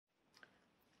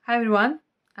Hi everyone,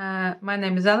 my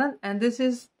name is Ellen and this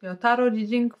is your tarot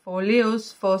reading for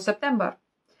Leos for September.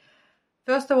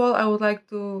 First of all, I would like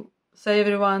to say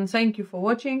everyone thank you for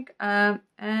watching,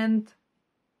 and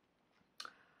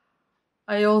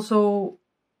I also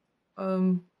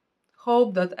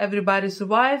hope that everybody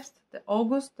survived the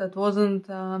August. That wasn't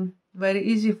very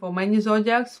easy for many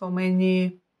zodiacs, for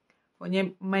many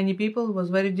people. It was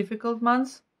very difficult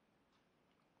months.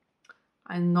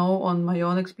 I know on my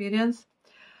own experience.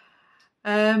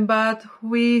 But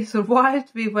we survived,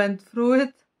 we went through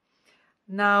it.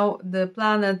 Now the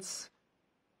planets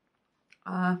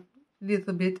a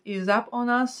little bit ease up on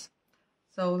us,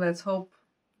 so let's hope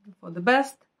for the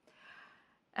best.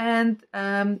 And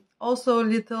also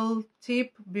little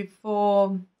tip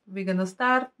before we're gonna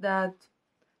start, that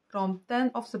from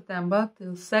 10th of September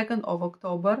till 2nd of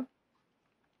October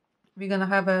we're gonna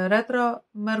have a retro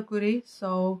Mercury,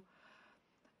 so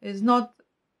it's not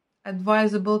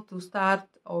advisable to start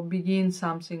or begin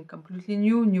something completely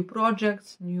new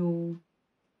projects, new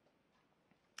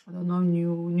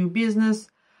business,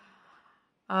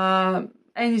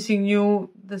 anything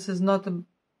new. This is not the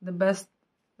best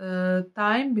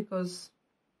time, because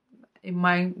it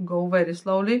might go very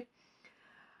slowly.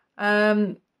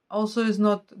 Also, it's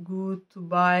not good to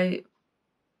buy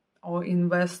or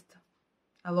invest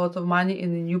a lot of money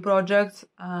in the new projects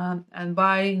and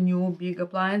buy new big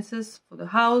appliances for the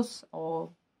house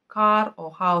or car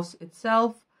or house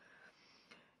itself.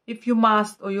 If you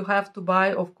must or you have to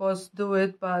buy, of course do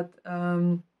it, but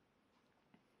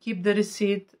keep the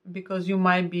receipt, because you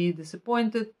might be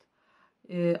disappointed,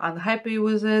 unhappy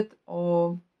with it,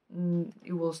 or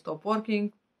it will stop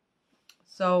working.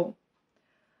 So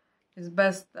it's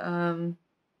best to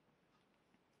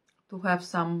have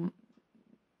some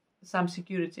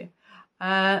security,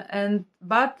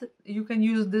 but you can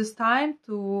use this time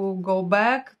to go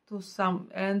back to some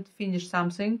and finish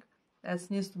something that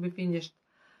needs to be finished.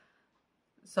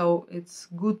 So it's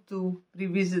good to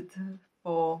revisit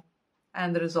for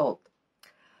end result.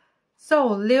 So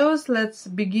Leos, let's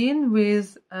begin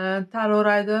with Tarot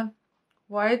Rider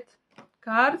White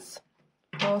cards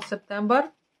for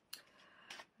September.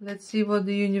 Let's see what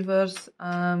the universe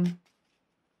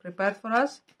prepared for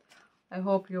us. I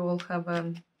hope you all have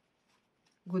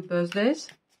good birthdays.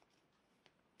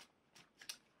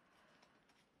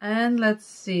 And let's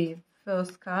see,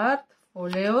 first card for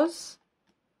Leos,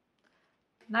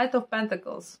 Knight of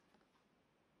Pentacles.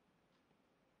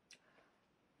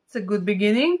 It's a good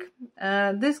beginning.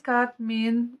 This card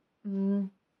means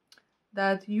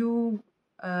that you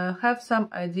have some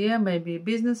idea, maybe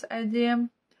business idea,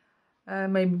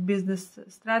 maybe business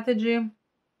strategy,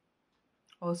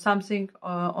 or something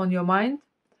on your mind.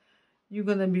 You're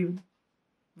gonna be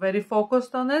very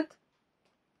focused on it,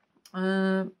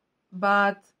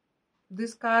 but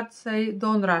this card say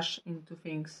don't rush into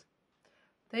things.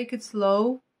 Take it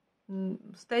slow,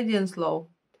 steady and slow.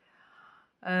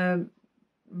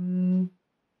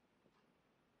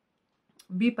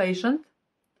 Be patient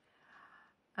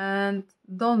and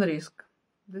don't risk.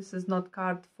 This is not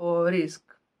card for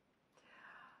risk.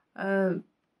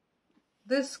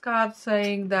 This card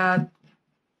saying that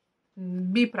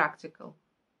be practical.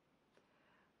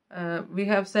 We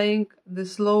have saying the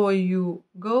slower you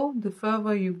go, the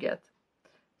further you get.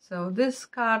 So this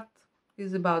card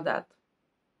is about that.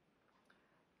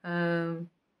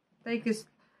 Take it,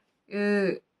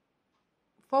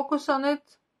 focus on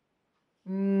it.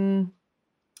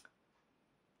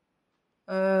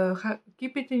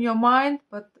 Keep it in your mind,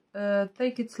 but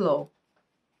take it slow.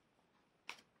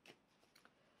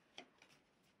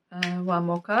 One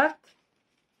more card.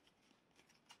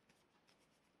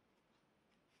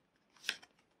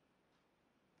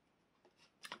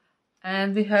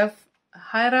 And we have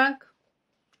high rank,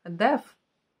 death.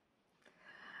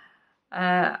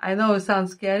 I know it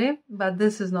sounds scary, but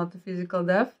this is not a physical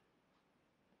death.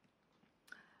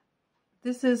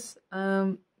 This is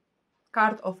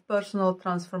card of personal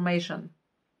transformation.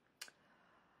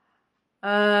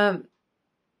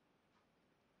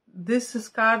 This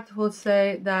card will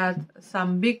say that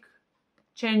some big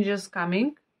changes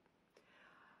coming,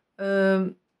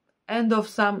 end of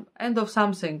something, end of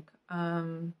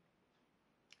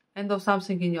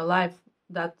something in your life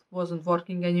that wasn't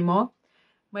working anymore.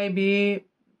 Maybe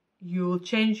you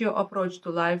change your approach to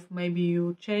life. Maybe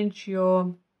you change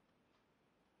your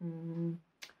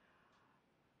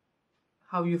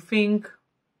how you think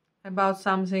about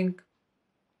something.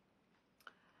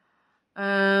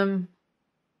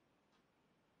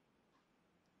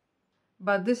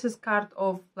 But this is card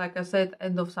of, like I said,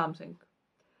 end of something.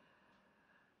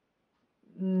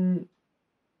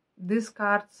 This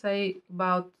card say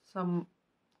about some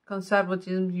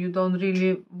conservatism. You don't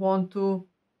really want to,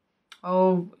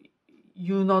 or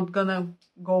you're not gonna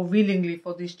go willingly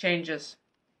for these changes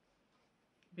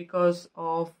because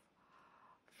of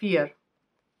fear.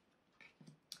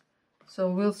 So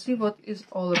we'll see what it's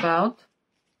all about.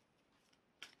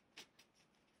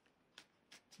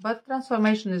 But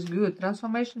transformation is good.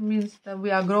 Transformation means that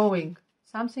we are growing.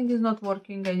 Something is not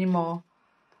working anymore.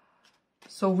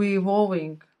 So we're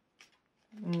evolving.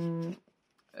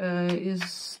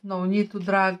 Is no need to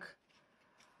drag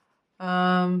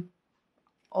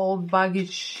old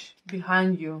baggage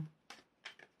behind you.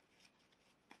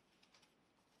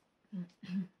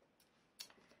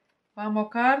 One more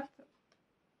card.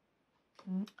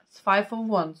 It's Five of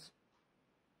Wands.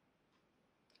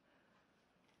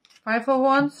 Five of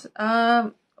Wands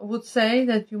would say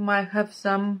that you might have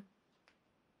some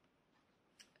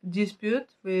dispute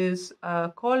with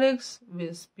colleagues,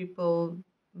 with people,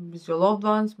 with your loved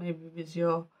ones, maybe with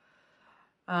your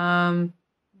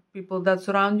people that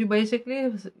surround you. Basically,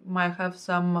 you might have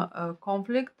some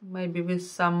conflict, maybe with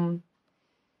some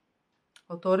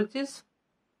authorities,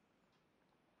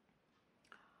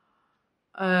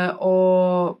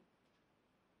 or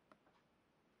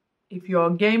if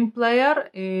you're a game player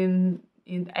in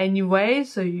any way,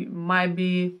 so you might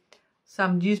be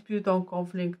some dispute or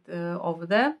conflict over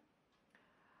there.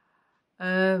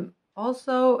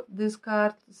 Also, this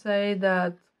card say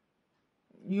that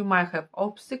you might have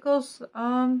obstacles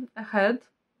ahead,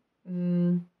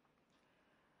 and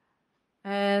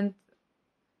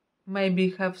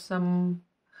maybe have some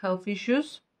health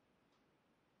issues.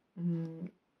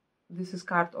 This is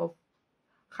card of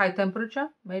high temperature,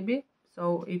 maybe.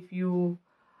 So if you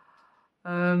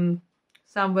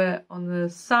somewhere on the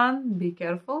sun, be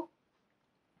careful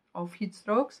of heat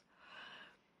strokes.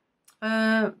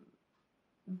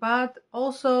 But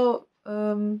also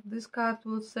this card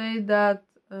will say that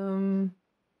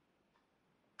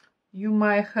you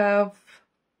might have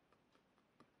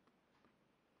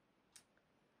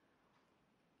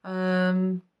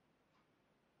some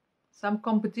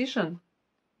competition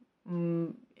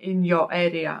in your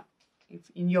area,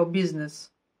 in your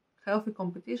business, healthy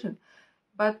competition.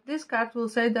 But this card will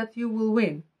say that you will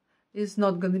win. It's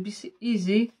not going to be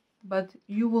easy, but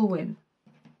you will win.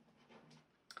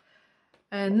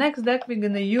 And next deck we're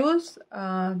going to use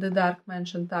the Dark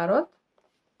Mansion Tarot.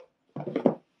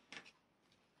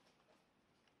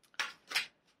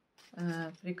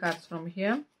 Three cards from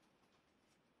here.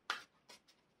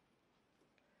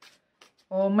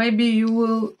 Or maybe you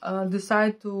will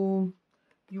decide to,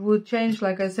 you will change,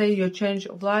 like I say, your change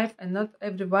of life, and not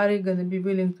everybody gonna be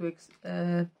willing to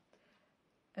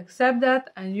accept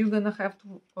that, and you're gonna have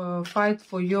to fight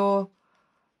for your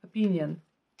opinion,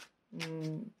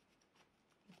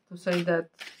 to say that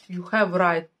you have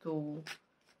right to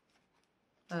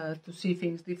see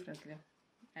things differently,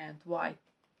 and why.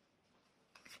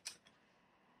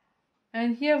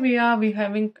 And here we are, we're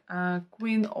having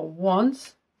Queen of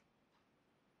Wands.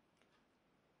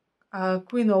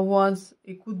 Queen of Wands,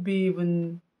 it could be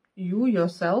even you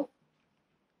yourself,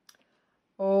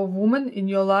 or woman in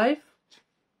your life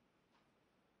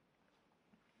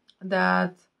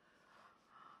that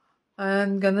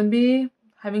gonna be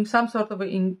having some sort of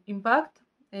an impact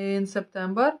in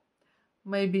September.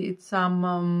 Maybe it's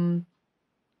some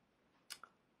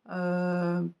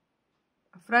a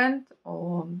friend,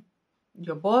 or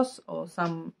your boss, or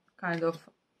some kind of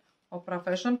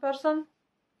profession person.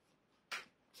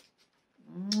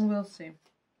 We'll see.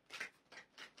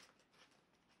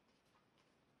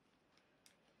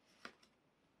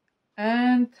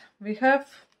 And we have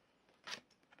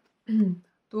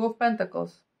Two of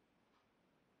Pentacles.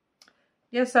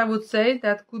 Yes, I would say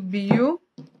that could be you.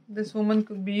 This woman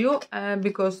could be you,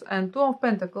 because Two of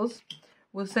Pentacles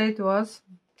will say to us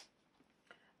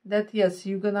that yes,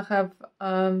 you're gonna have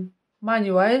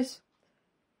money-wise,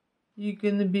 you're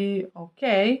gonna be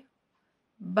okay,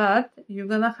 but you're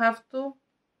gonna have to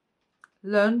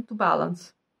learn to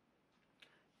balance.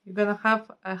 You're gonna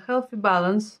have a healthy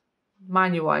balance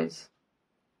money-wise.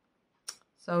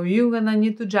 So you're gonna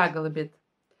need to juggle a bit,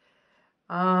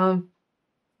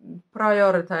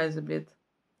 prioritize a bit,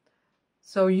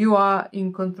 so you are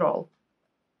in control.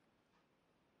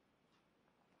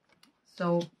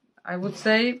 So I would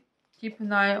say keep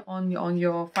an eye on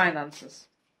your finances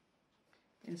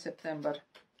in September.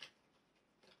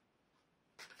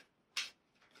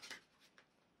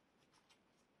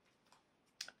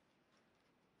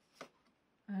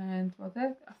 And what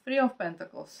else? Three of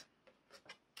Pentacles.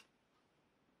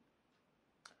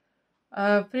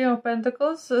 Three of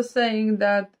Pentacles saying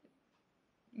that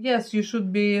yes, you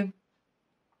should be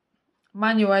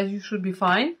money-wise, you should be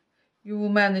fine. you will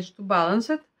manage to balance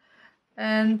it.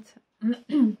 And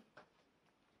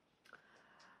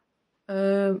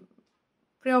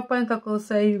Three of Pentacles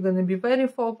say you're going to be very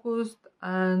focused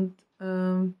and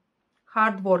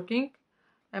hardworking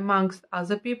amongst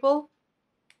other people.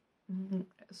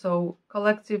 So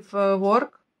collective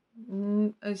work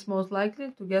is most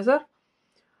likely together.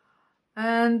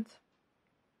 And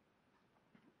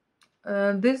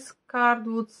this card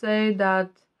would say that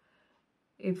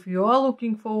if you are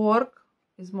looking for work,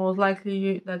 it's most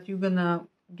likely that you're gonna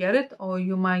get it, or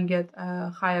you might get a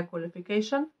higher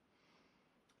qualification.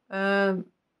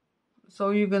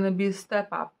 So you're gonna be step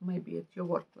up maybe at your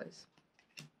workplace.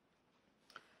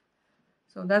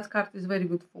 So that card is very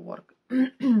good for work.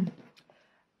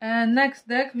 And next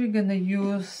deck we're gonna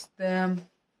use the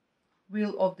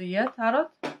Wheel of the Year Tarot.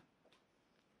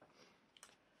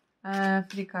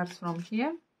 3 cards from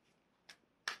here.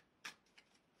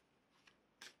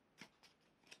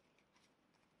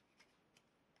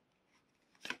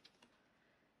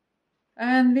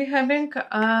 And we're having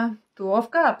 2 of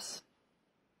Cups.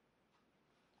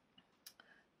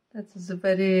 That is a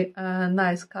very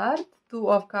nice card. 2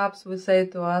 of Cups will say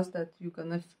to us that you're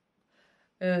gonna,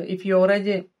 if you're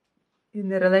already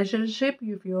in a relationship,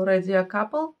 if you're already a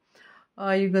couple,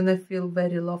 you're gonna feel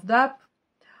very loved up.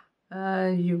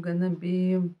 You're gonna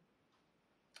be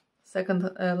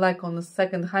like on a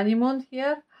second honeymoon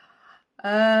here.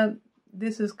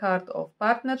 This is card of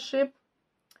partnership.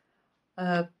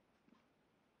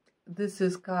 This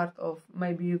is card of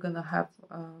maybe you're gonna have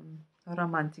a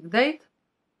romantic date.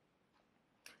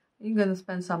 You're gonna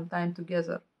spend some time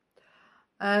together.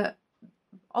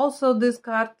 Also this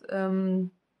card,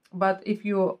 but if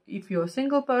you're a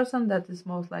single person, that is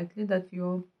most likely that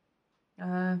you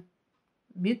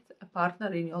meet a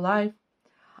partner in your life.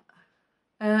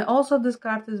 Also this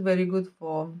card is very good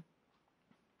for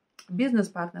business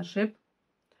partnership.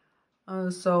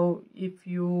 So if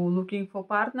you're looking for a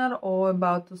partner or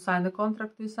about to sign a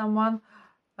contract with someone,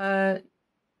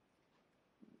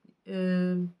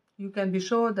 you can be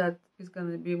sure that it's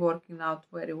going to be working out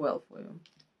very well for you.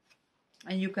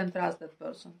 And you can trust that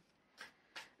person.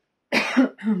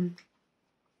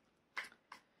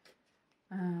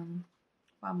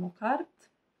 One more card.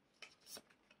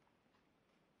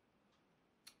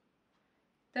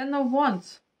 10 of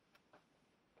Wands.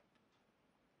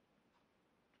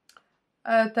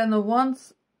 10 of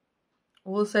Wands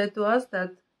will say to us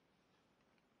that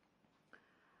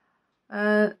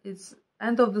it's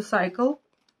end of the cycle.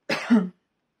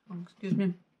 Excuse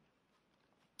me.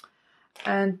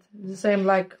 And the same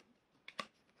like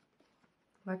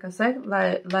I said,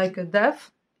 like a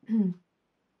death. 10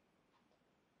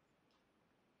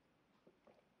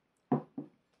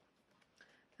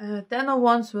 of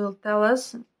Wands will tell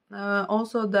us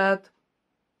also that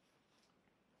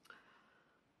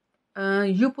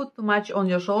you put too much on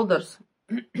your shoulders.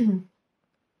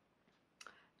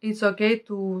 It's okay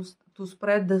to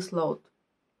spread this load.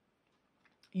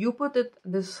 You put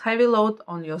this heavy load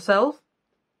on yourself,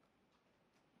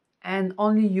 and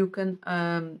only you can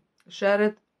share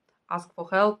it, ask for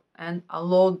help, and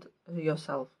unload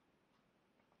yourself.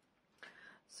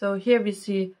 So here we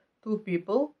see 2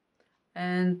 people,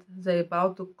 and they're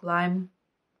about to climb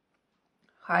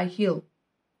high hill.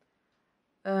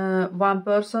 For one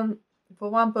person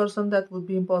that would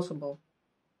be impossible.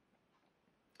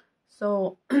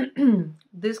 So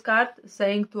this card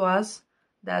saying to us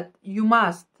that you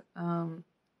must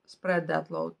spread that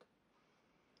load.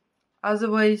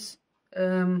 Otherwise,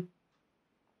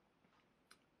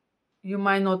 you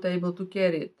might not be able to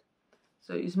carry it.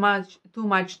 So it's too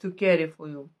much to carry for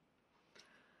you.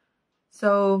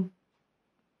 So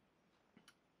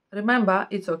remember,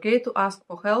 it's okay to ask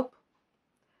for help.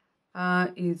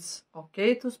 It's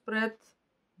okay to spread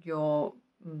your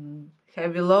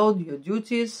heavy load, your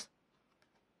duties.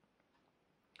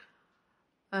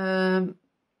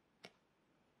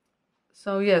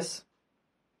 So yes,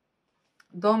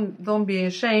 don't be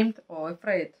ashamed or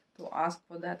afraid to ask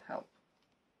for that help.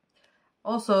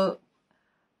 Also,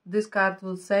 this card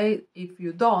will say if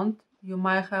you don't, you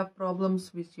might have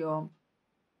problems with your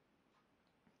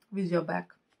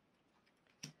back.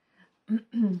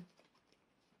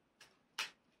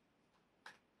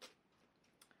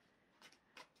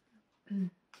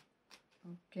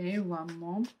 Okay, one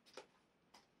more.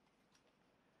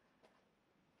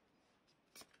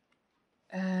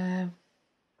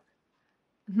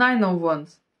 9 of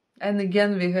Wands, and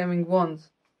again we're having Wands.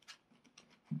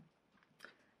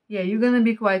 Yeah, you're gonna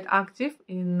be quite active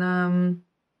in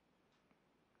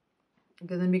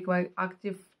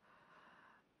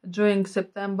during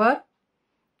September.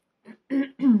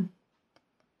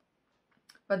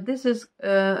 but this is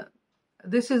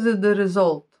the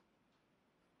result.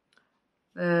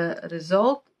 The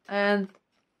result and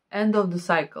end of the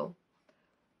cycle.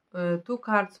 2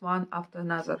 cards, one after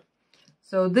another.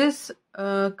 So this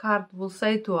card will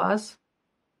say to us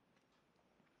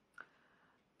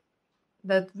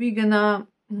that we're gonna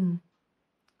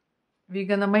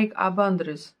make our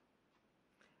boundaries.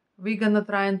 We're gonna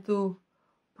try to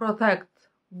protect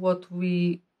what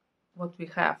we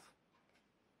have.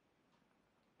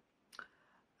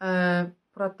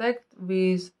 Protect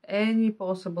with any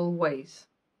possible ways.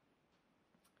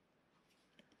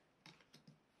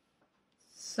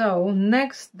 So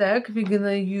next deck we're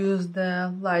gonna use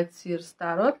the Light Seers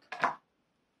Tarot.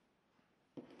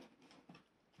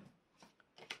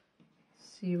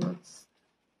 See what's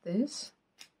this.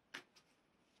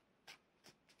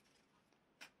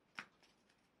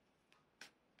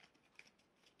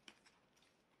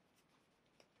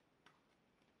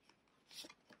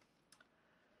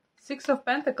 Six of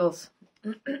Pentacles.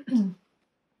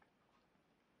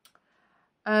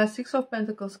 Six of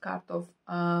Pentacles card of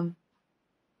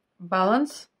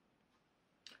balance,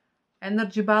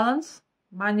 energy balance,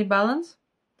 money balance,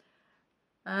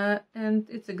 and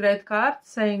it's a great card,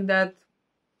 saying that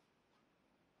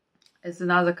it's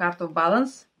another card of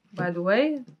balance, by the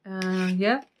way.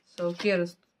 Yeah, so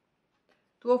here's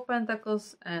 2 of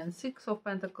Pentacles and 6 of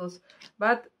Pentacles,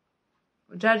 but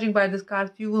judging by this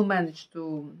card, you will manage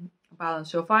to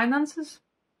balance your finances.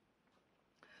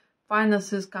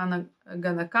 Finances gonna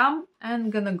come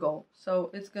and gonna go, so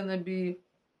it's gonna be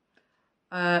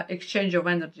exchange of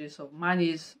energy. So money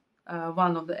is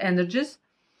one of the energies,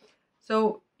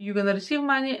 so you're gonna receive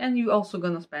money and you also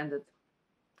gonna spend it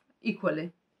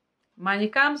equally. Money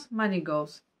comes, money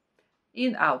goes,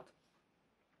 in, out.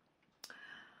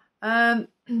 But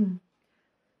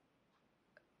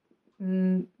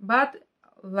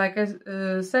like I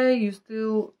say, you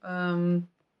still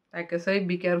like I say,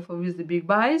 be careful with the big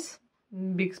buys,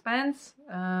 big spends,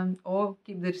 or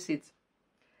keep the receipts.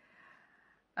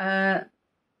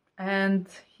 And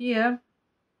here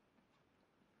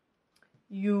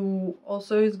you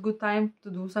also is good time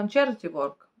to do some charity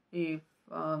work if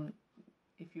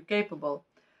you're capable.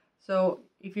 So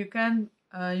if you can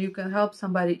help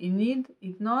somebody in need.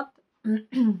 If not,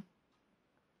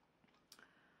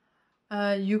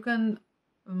 you can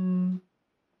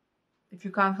if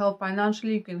you can't help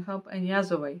financially, you can help any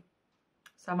other way,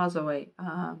 some other way,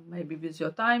 maybe with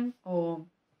your time or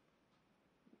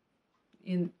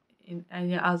in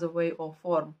any other way or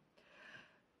form.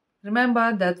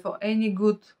 Remember that for any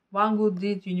one good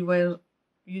deed,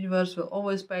 universe will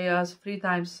always pay us 3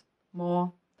 times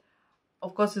more.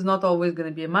 Of course, it's not always going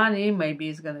to be money. Maybe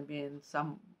it's going to be in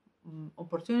some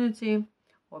opportunity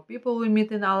or people we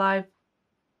meet in our life.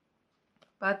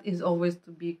 But it's always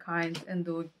to be kind and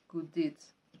do good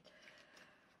deeds.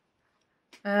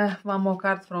 One more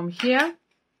card from here.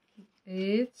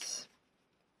 It's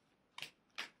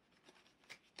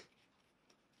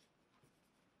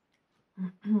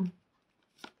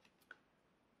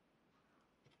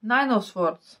Nine of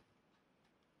Swords.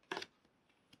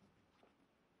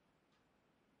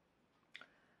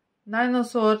 Nine of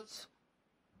Swords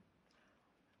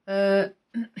will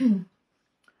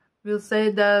say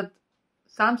that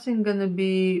something gonna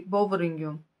be bothering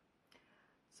you,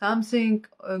 something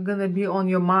gonna be on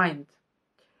your mind,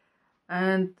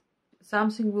 and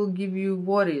something will give you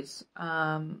worries,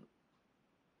 and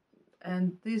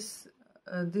these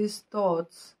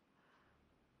thoughts,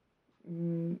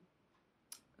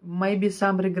 maybe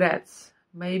some regrets,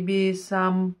 maybe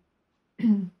some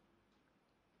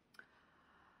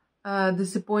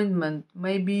disappointment,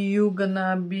 maybe you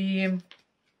gonna be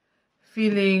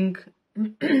feeling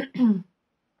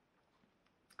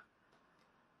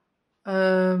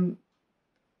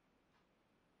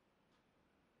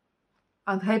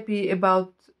unhappy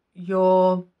about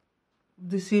your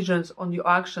decisions on your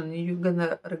action. You're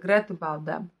gonna regret about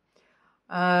them.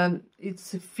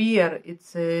 It's fear.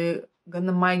 It's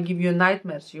might give you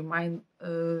nightmares. You might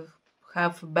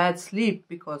have bad sleep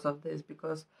because of this,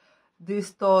 because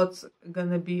these thoughts are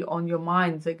gonna be on your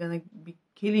mind. They're gonna be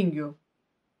killing you.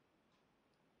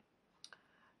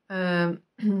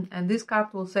 And this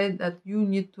card will say that you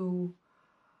need to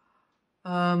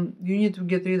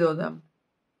get rid of them,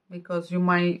 because you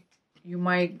might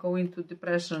go into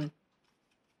depression.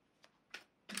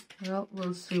 Well,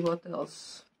 we'll see what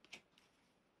else.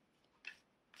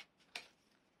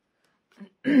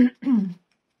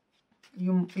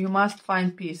 You must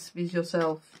find peace with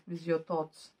yourself, with your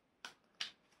thoughts,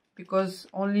 because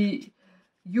only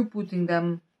you putting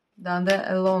them down there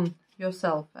alone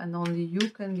yourself, and only you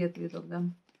can get rid of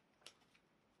them.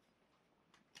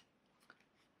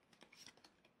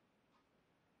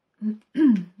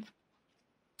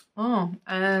 Oh,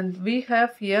 and we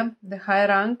have here the high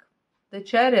rank, the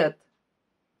Chariot.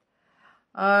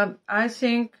 I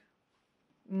think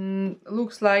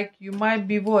looks like you might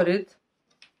be worried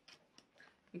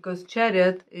because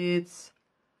Chariot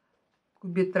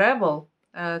could be travel,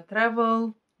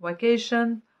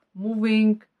 vacation,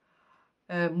 moving,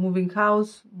 moving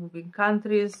house, moving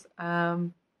countries.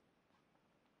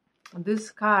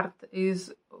 This card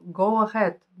is go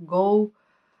ahead, go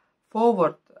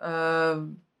forward.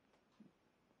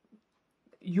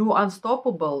 You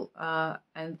unstoppable,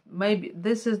 and maybe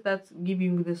this is that's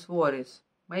giving you these worries.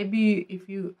 Maybe if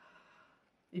you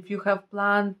have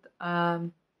planned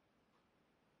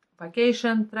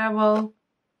vacation, travel,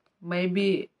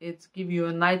 maybe it's give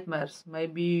you nightmares.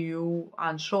 Maybe you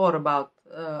unsure about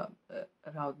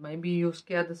route. Maybe you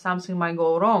scared that something might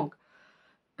go wrong.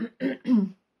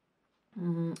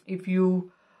 If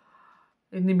you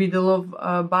in the middle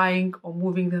of buying or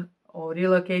moving or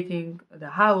relocating the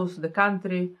house, the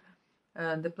country,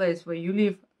 the place where you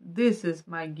live, this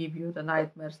might give you the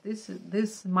nightmares.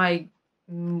 This might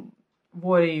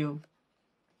worry you.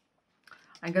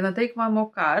 I'm gonna take one more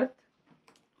card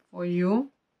for you,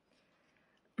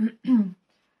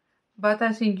 but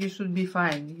I think you should be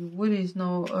fine. You worry is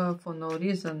for no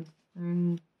reason,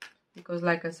 because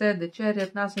like I said, the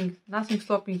Chariot, nothing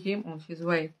stopping him on his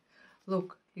way.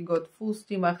 Look, he got full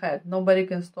steam ahead. Nobody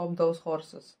can stop those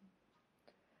horses,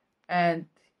 and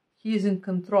he is in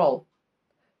control.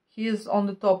 He is on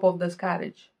the top of this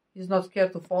carriage. He's not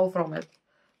scared to fall from it.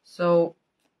 So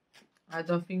I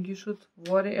don't think you should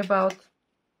worry about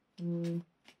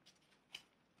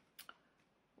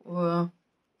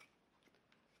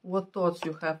what thoughts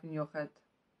you have in your head.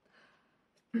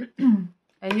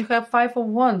 And you have 5 of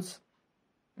Wands.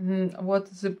 What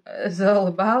is it all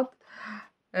about?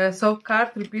 So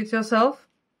card repeats yourself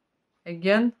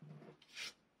again.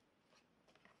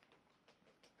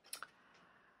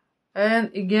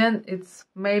 And again, it's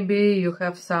maybe you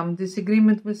have some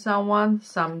disagreement with someone,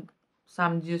 some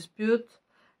dispute,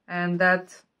 and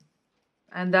that's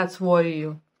worry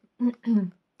you.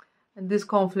 And this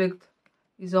conflict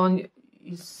is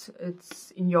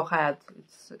it's in your head.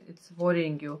 It's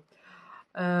worrying you.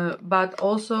 But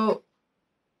also,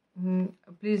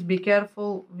 please be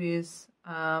careful with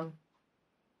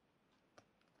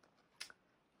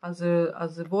as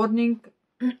a warning.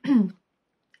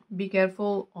 Be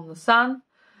careful on the sun.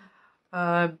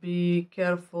 Be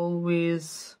careful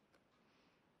with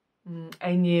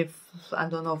any I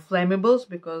don't know flammables,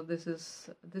 because this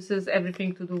is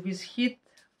everything to do with heat,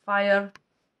 fire,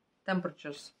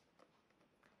 temperatures.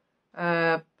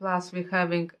 Plus we're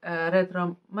having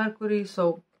retro Mercury,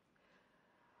 so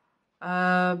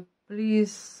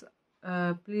please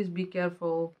be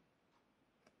careful,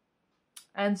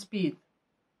 and speed.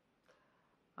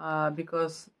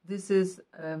 Because this is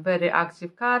very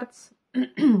active cards.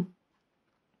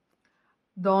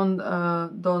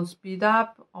 Don't speed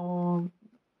up, or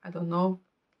I don't know,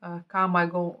 car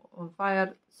might go on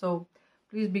fire, so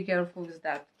please be careful with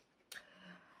that.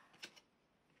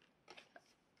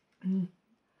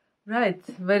 Right,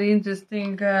 very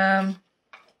interesting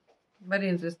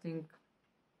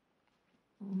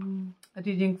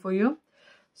reading for you.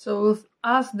 So we'll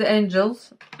ask the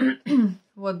angels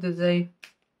what do they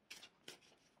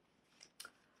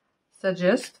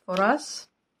suggest for us.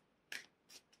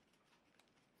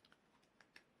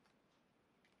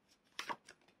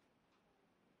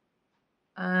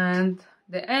 And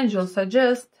the angels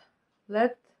suggest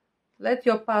let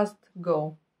your past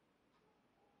go.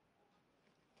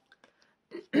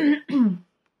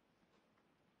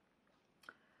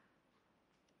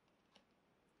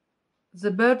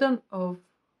 The burden of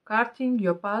carting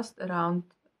your past around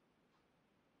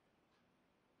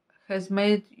has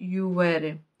made you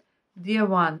weary. Dear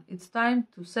one, it's time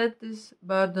to set this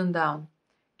burden down.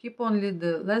 Keep only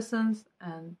the lessons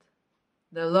and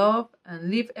the love, and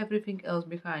leave everything else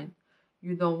behind.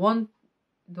 You don't want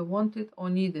it or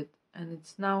need it, and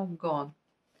it's now gone.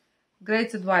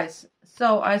 Great advice.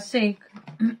 So I think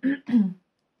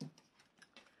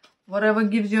whatever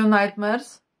gives you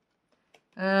nightmares,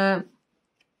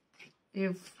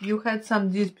 if you had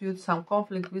some dispute, some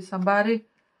conflict with somebody,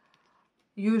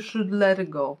 you should let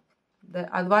it go. The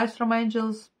advice from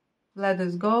angels: let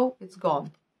it go, it's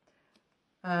gone.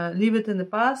 Leave it in the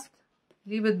past,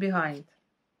 leave it behind.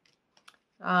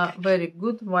 Very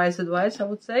good, wise advice, I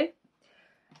would say.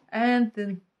 And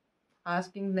then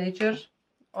asking nature's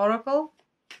oracle,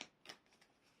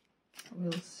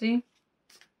 we'll see.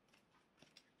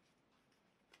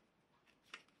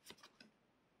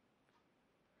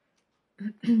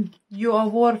 You are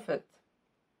worth it.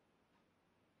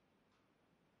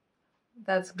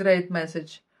 That's great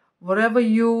message. Whatever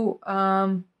you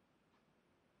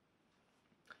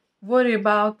worry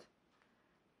about,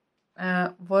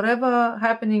 whatever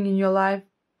happening in your life,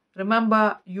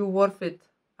 remember you're worth it.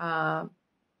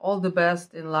 All the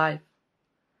best in life.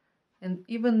 And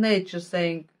even nature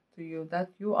saying to you that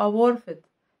you are worth it.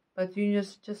 But you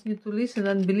just need to listen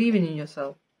and believe in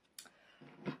yourself.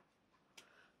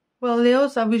 Well,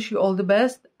 Leos, I wish you all the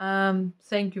best.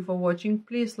 Thank you for watching.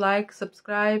 Please like,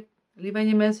 subscribe, leave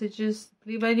any messages,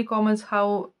 leave any comments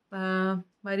how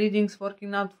my reading's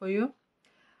working out for you.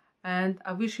 And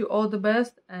I wish you all the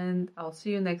best, and I'll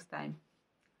see you next time.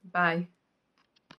 Bye.